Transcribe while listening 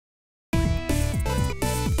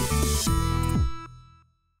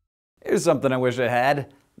Here's something I wish I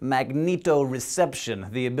had.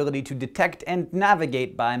 Magnetoreception, the ability to detect and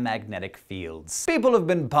navigate by magnetic fields. People have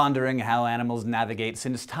been pondering how animals navigate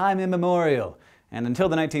since time immemorial. And until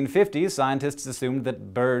the 1950s, scientists assumed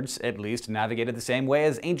that birds, at least, navigated the same way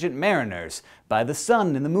as ancient mariners, by the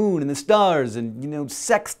sun and the moon and the stars and,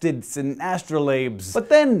 sextants and astrolabes. But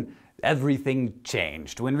then, everything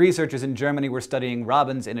changed when researchers in Germany were studying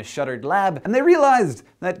robins in a shuttered lab, and they realized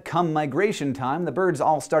that come migration time, the birds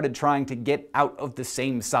all started trying to get out of the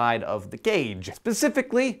same side of the cage.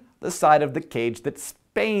 Specifically, the side of the cage that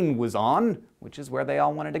Spain was on, which is where they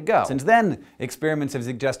all wanted to go. Since then, experiments have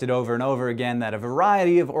suggested over and over again that a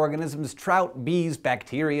variety of organisms, trout, bees,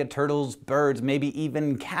 bacteria, turtles, birds, maybe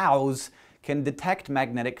even cows, can detect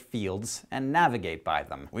magnetic fields and navigate by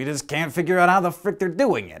them. We just can't figure out how the frick they're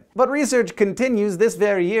doing it. But research continues. This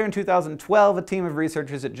very year, in 2012, a team of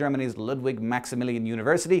researchers at Germany's Ludwig Maximilian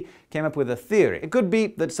University came up with a theory. It could be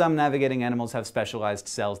that some navigating animals have specialized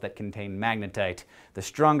cells that contain magnetite, the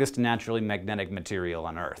strongest naturally magnetic material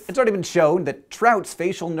on Earth. It's already been shown that trout's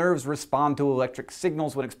facial nerves respond to electric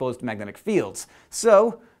signals when exposed to magnetic fields.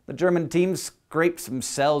 So, the German team scraped some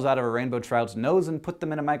cells out of a rainbow trout's nose and put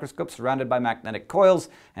them in a microscope surrounded by magnetic coils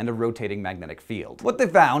and a rotating magnetic field. What they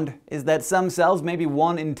found is that some cells, maybe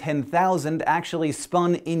 1 in 10,000, actually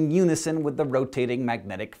spun in unison with the rotating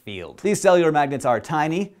magnetic field. These cellular magnets are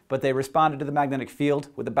tiny, but they responded to the magnetic field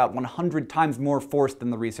with about 100 times more force than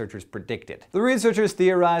the researchers predicted. The researchers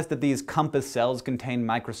theorized that these compass cells contain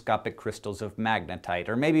microscopic crystals of magnetite,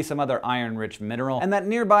 or maybe some other iron-rich mineral, and that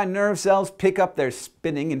nearby nerve cells pick up their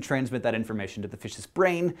spinning and transmit that information to the fish's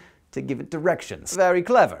brain to give it directions. Very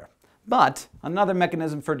clever. But another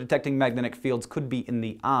mechanism for detecting magnetic fields could be in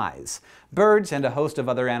the eyes. Birds and a host of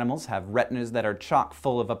other animals have retinas that are chock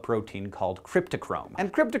full of a protein called cryptochrome.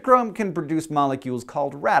 And cryptochrome can produce molecules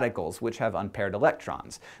called radicals, which have unpaired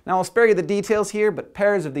electrons. Now, I'll spare you the details here, but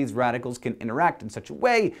pairs of these radicals can interact in such a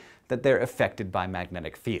way that they're affected by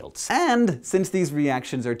magnetic fields. And since these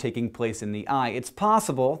reactions are taking place in the eye, it's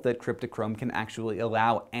possible that cryptochrome can actually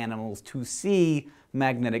allow animals to see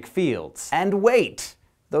magnetic fields. And wait!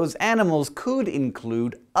 Those animals could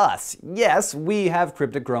include us. Yes, we have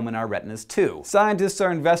cryptochrome in our retinas too. Scientists are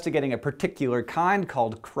investigating a particular kind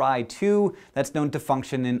called Cry2 that's known to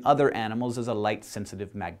function in other animals as a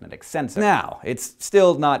light-sensitive magnetic sensor. Now, it's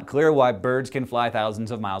still not clear why birds can fly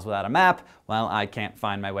thousands of miles without a map, while I can't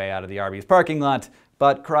find my way out of the Arby's parking lot.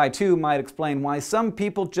 But Cry2 might explain why some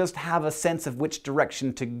people just have a sense of which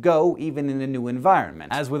direction to go, even in a new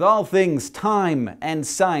environment. As with all things, time and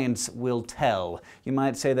science will tell. You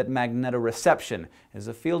might say that magnetoreception is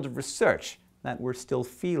a field of research that we're still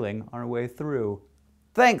feeling our way through.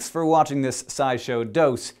 Thanks for watching this SciShow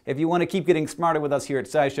dose. If you want to keep getting smarter with us here at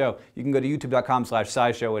SciShow, you can go to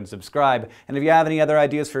youtube.com/SciShow and subscribe. And if you have any other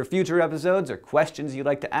ideas for future episodes or questions you'd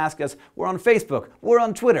like to ask us, we're on Facebook, we're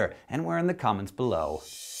on Twitter, and we're in the comments below.